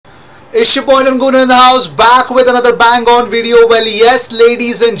It's your boy Nanguna in the house, back with another bang on video. Well, yes,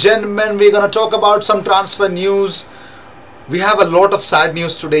 ladies and gentlemen, we're gonna talk about some transfer news. We have a lot of sad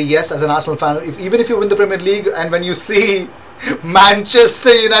news today. Yes, as an Arsenal fan, even if you win the Premier League, and when you see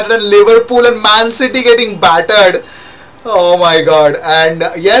Manchester United and Liverpool and Man City getting battered, oh my God! And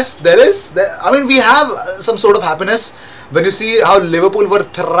yes, we have some sort of happiness when you see how Liverpool were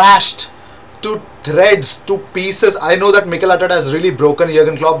thrashed to threads, to pieces. I know that Mikel Arteta has really broken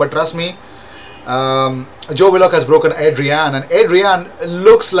Jurgen Klopp, but trust me, Joe Willock has broken Adrian, and Adrian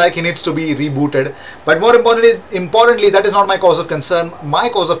looks like he needs to be rebooted. But more importantly, that is not my cause of concern. My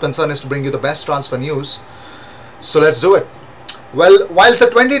cause of concern is to bring you the best transfer news. So let's do it. Well, whilst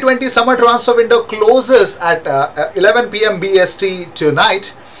the 2020 summer transfer window closes at 11 p.m. BST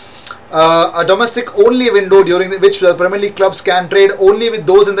tonight, a domestic only window during which the Premier League clubs can trade only with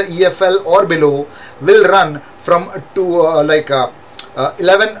those in the EFL or below will run from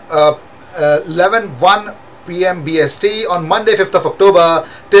 11:01 p.m. BST on Monday 5th of October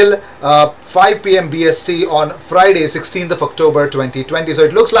till 5 p.m. BST on Friday 16th of October 2020. So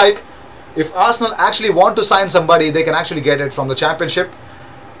it looks like if Arsenal actually want to sign somebody, they can actually get it from the Championship.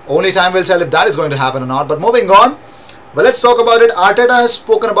 Only time will tell if that is going to happen or not. But moving on, well, let's talk about it. Arteta has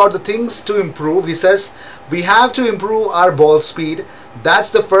spoken about the things to improve. He says, we have to improve our ball speed. That's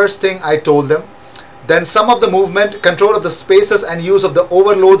the first thing I told them. Then some of the movement, control of the spaces and use of the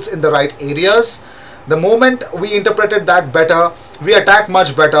overloads in the right areas. The moment we interpreted that better, we attacked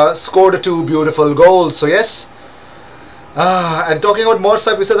much better, scored 2 beautiful goals. So yes. And talking about more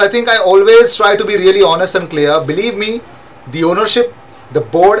stuff, he says, I think I always try to be really honest and clear. Believe me, the ownership, the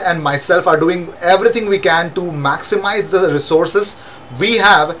board and myself are doing everything we can to maximize the resources we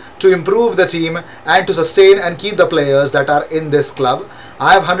have to improve the team and to sustain and keep the players that are in this club.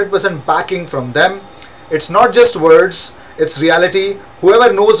 I have 100% backing from them. It's not just words, it's reality.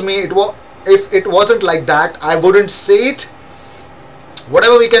 Whoever knows me, if it wasn't like that, I wouldn't say it.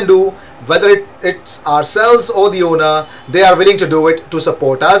 Whatever we can do, whether it's ourselves or the owner, they are willing to do it to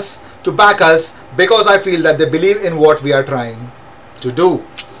support us, to back us, because I feel that they believe in what we are trying to do.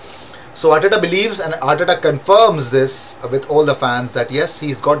 So Arteta believes, and Arteta confirms this with all the fans, that yes,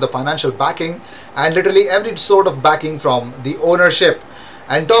 he's got the financial backing and literally every sort of backing from the ownership.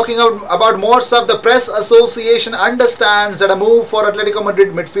 And talking about more stuff, the press association understands that a move for Atletico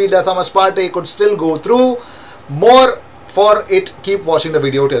Madrid midfielder Thomas Partey could still go through. More for it, keep watching the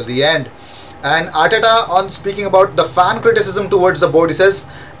video till the end. And Arteta, on speaking about the fan criticism towards the board, he says,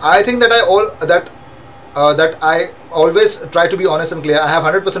 I think that I always try to be honest and clear. I have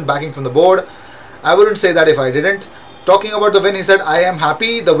 100% backing from the board. I wouldn't say that if I didn't. Talking about the win, he said, I am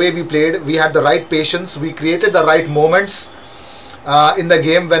happy the way we played. We had the right patience. We created the right moments in the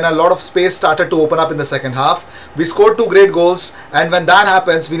game when a lot of space started to open up in the second half. We scored 2 great goals, and when that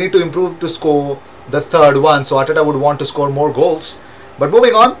happens, we need to improve to score the third one. So Arteta would want to score more goals. But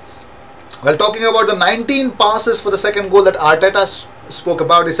moving on, while talking about the 19 passes for the second goal that Arteta spoke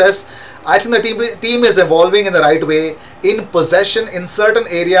about, he says, I think the team is evolving in the right way, in possession in certain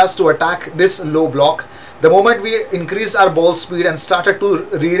areas to attack this low block. The moment we increased our ball speed and started to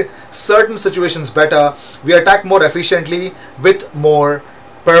read certain situations better, we attacked more efficiently with more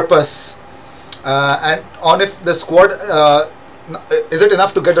purpose. And on if the squad, is it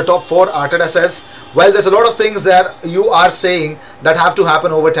enough to get the top 4? Arteta says, well, there's a lot of things that you are saying that have to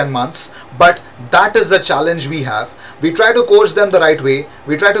happen over 10 months, but that is the challenge we have. We try to coach them the right way.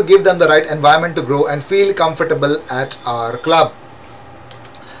 We try to give them the right environment to grow and feel comfortable at our club.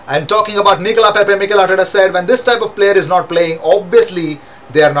 And talking about Mikel Arteta said, when this type of player is not playing, obviously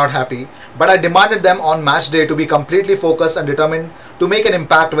they are not happy. But I demanded them on match day to be completely focused and determined to make an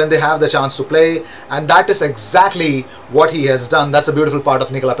impact when they have the chance to play. And that is exactly what he has done. That's a beautiful part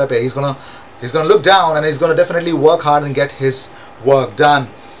of Mikel Arteta. He's gonna look down and he's gonna definitely work hard and get his work done.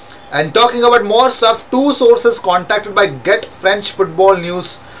 And talking about more stuff, 2 sources contacted by Get French Football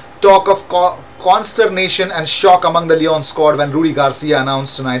News talk of consternation and shock among the Lyon squad when Rudy Garcia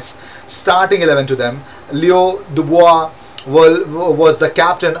announced tonight's starting 11 to them. Leo Dubois was the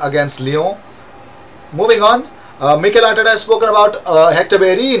captain against Lyon. Moving on, Mikel Arteta has spoken about Hector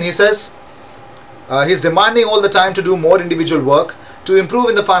Bellerin. He says he's demanding all the time to do more individual work to improve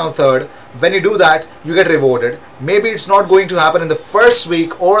in the final third. When you do that, you get rewarded. Maybe it's not going to happen in the first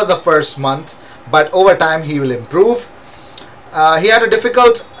week or the first month, but over time he will improve. He had a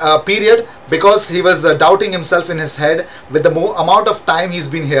difficult period because he was doubting himself in his head with the amount of time he's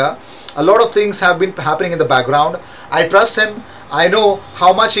been here. A lot of things have been happening in the background. I trust him. I know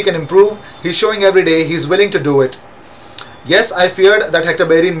how much he can improve. He's showing every day he's willing to do it. Yes, I feared that Hector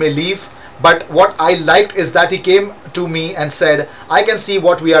Bellerin may leave, but what I liked is that he came to me and said, I can see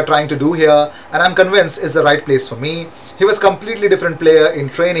what we are trying to do here and I'm convinced is the right place for me. He was a completely different player in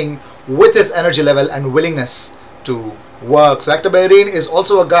training with his energy level and willingness to work. So Hector Bellerin is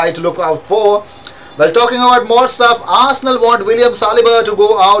also a guy to look out for. Well, talking about more stuff, Arsenal want William Saliba to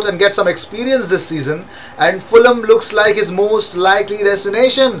go out and get some experience this season, and Fulham looks like his most likely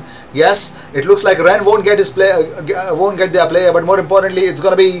destination. Yes, it looks like Rennes won't get their player, but more importantly, it's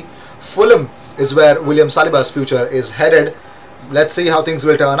going to be Fulham is where William Saliba's future is headed. Let's see how things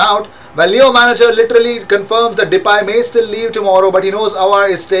will turn out. Well, Leo manager literally confirms that Depay may still leave tomorrow, but he knows Aouar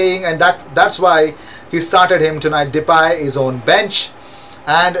is staying, and that's why he started him tonight. Depay is on bench.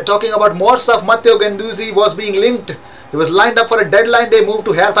 And talking about more stuff, Matteo Guendouzi was being linked. He was lined up for a deadline day move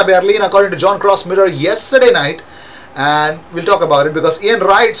to Hertha Berlin according to John Cross Mirror yesterday night. And we'll talk about it because Ian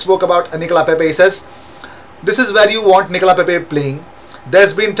Wright spoke about Nicolas Pepe. He says, this is where you want Nicolas Pepe playing.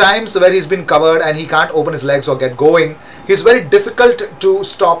 There's been times where he's been covered and he can't open his legs or get going. He's very difficult to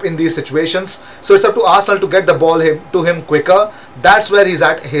stop in these situations. So it's up to Arsenal to get the ball to him quicker. That's where he's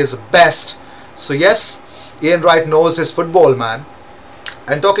at his best. So yes, Ian Wright knows his football, man.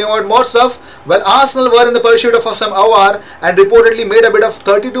 And talking about more stuff, well, Arsenal were in the pursuit of Aouar and reportedly made a bid of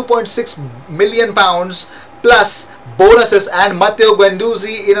 £32.6 million plus bonuses and Matteo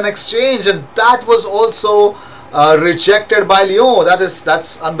Guendouzi in an exchange, and that was also rejected by Lyon.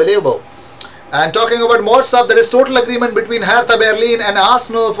 That's unbelievable. And talking about more stuff, there is total agreement between Hertha Berlin and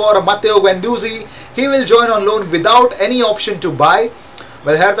Arsenal for Matteo Guendouzi. He will join on loan without any option to buy.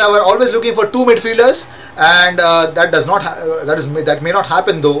 Well, Hertha were always looking for two midfielders, and that may not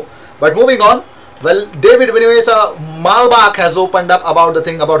happen though. But moving on, well, David Vinuesa Malbach has opened up about the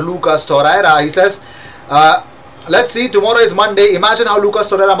thing about Lucas Torreira. He says, let's see, tomorrow is Monday. Imagine how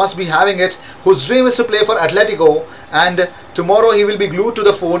Lucas Torreira must be having it, whose dream is to play for Atletico, and tomorrow he will be glued to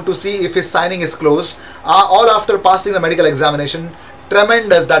the phone to see if his signing is closed, all after passing the medical examination.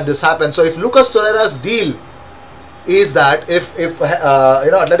 Tremendous that this happens. So if Lucas Torreira's deal is that if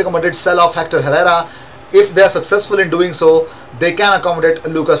Atletico Madrid sell off Hector Herrera, if they are successful in doing so, they can accommodate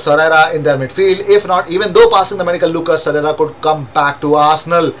Lucas Torreira in their midfield. If not, even though passing the medical, Lucas Torreira could come back to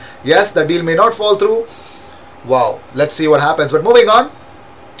Arsenal. Yes, the deal may not fall through. Wow, let's see what happens. But moving on,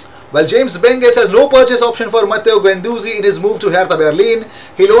 well, James Benge says no purchase option for Matteo Guendouzi in his move to Hertha Berlin.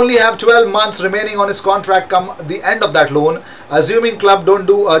 He'll only have 12 months remaining on his contract come the end of that loan, assuming club don't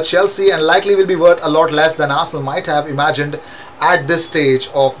do a Chelsea, and likely will be worth a lot less than Arsenal might have imagined at this stage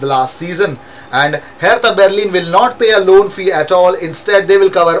of the last season. And Hertha Berlin will not pay a loan fee at all. Instead, they will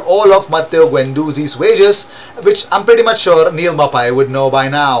cover all of Matteo Guendouzi's wages, which I'm pretty much sure Neil Mapai would know by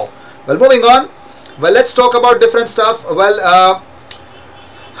now. Well, moving on, well, let's talk about different stuff. Well,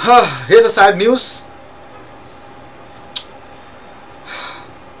 here's the sad news.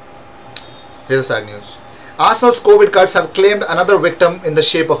 Here's the sad news. Arsenal's COVID cuts have claimed another victim in the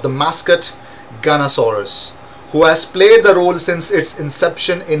shape of the mascot Gunnosaurus, who has played the role since its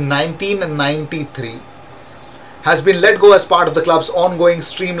inception in 1993, has been let go as part of the club's ongoing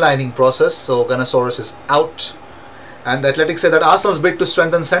streamlining process. So Gunnosaurus is out. And the Athletic said that Arsenal's bid to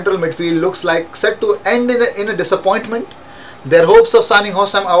strengthen central midfield looks like set to end in a disappointment. Their hopes of signing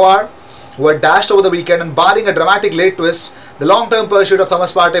Houssem Aouar were dashed over the weekend, and barring a dramatic late twist, the long-term pursuit of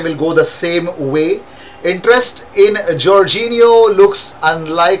Thomas Partey will go the same way. Interest in Jorginho looks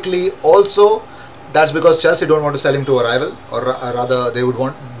unlikely also. That's because Chelsea don't want to sell him to a rival, or rather they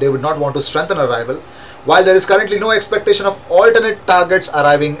would not want to strengthen a rival, while there is currently no expectation of alternate targets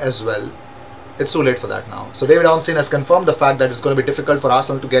arriving as well. It's too late for that now. So David Ornstein has confirmed the fact that it's going to be difficult for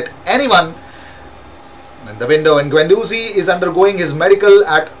Arsenal to get anyone in the window. And Guendouzi is undergoing his medical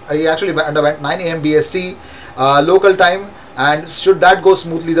he actually underwent 9 AM BST local time, and should that go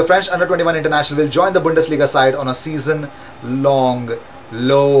smoothly, the French under-21 international will join the Bundesliga side on a season-long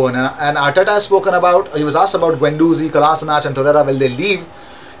loan. And Arteta has spoken about, he was asked about Guendouzi, Kolasinac and Torreira, will they leave?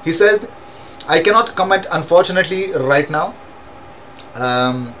 He said, I cannot comment unfortunately right now.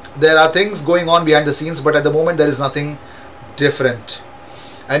 There are things going on behind the scenes, but at the moment there is nothing different.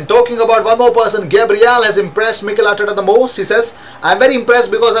 And talking about one more person, Gabriel has impressed Mikel Arteta the most. He says, I'm very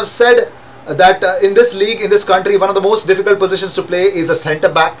impressed because I've said that in this league, in this country, one of the most difficult positions to play is a centre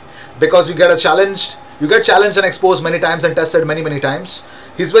back, because you get challenged and exposed many times and tested many times.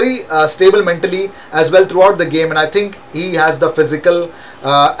 He's very stable mentally as well throughout the game, and I think he has the physical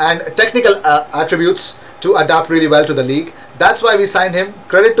and technical attributes to adapt really well to the league. That's why we signed him.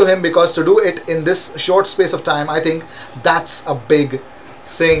 Credit to him, because to do it in this short space of time, I think that's a big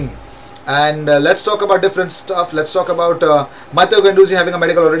thing. And let's talk about different stuff. Let's talk about Matteo Guendouzi having a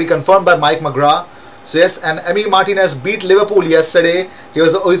medical already confirmed by Mike McGrath. So yes, and Emi Martinez beat Liverpool yesterday.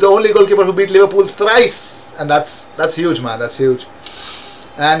 He's the only goalkeeper who beat Liverpool thrice, and that's huge, man. That's huge.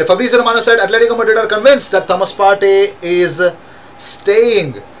 And Fabrizio Romano said Atletico Madrid are convinced that Thomas Partey is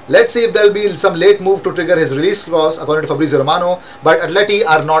staying. Let's see if there will be some late move to trigger his release clause, according to Fabrizio Romano. But Atleti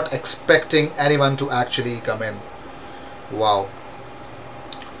are not expecting anyone to actually come in. Wow.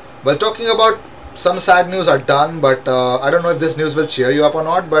 Well, talking about some sad news are done, but I don't know if this news will cheer you up or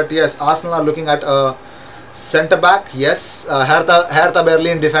not. But yes, Arsenal are looking at a centre back. Yes, Hertha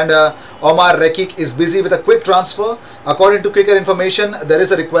Berlin defender Omar Rekik is busy with a quick transfer. According to Kicker information, there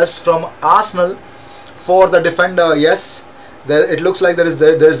is a request from Arsenal for the defender. Yes, it looks like there is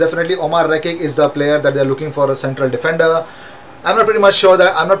definitely Omar Rekik is the player that they are looking for, a central defender. I'm not pretty much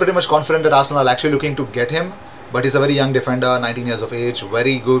confident that Arsenal are actually looking to get him. But he's a very young defender, 19 years of age,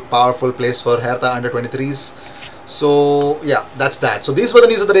 very good, powerful, plays for Hertha under 23s. So yeah, that's that. So these were the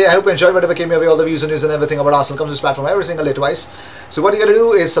news of the day. I hope you enjoyed whatever came your way. All the views and news and everything about Arsenal comes to this platform every single day twice. So what you gotta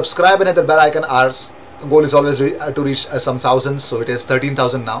do is subscribe and hit the bell icon. Our goal is always to reach some thousands, so it is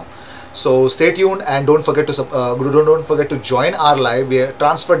 13,000 now. So stay tuned and don't forget to join our live. We are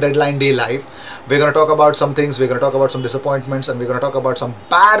transfer deadline day live. We're going to talk about some things. We're going to talk about some disappointments, and we're going to talk about some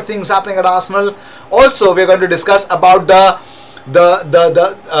bad things happening at Arsenal. Also, we're going to discuss about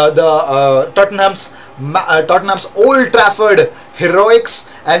Tottenham's Old Trafford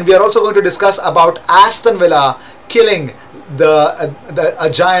heroics, and we are also going to discuss about Aston Villa killing a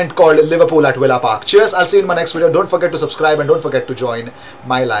giant called Liverpool at Villa Park. Cheers, I'll see you in my next video. Don't forget to subscribe and don't forget to join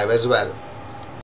my live as well.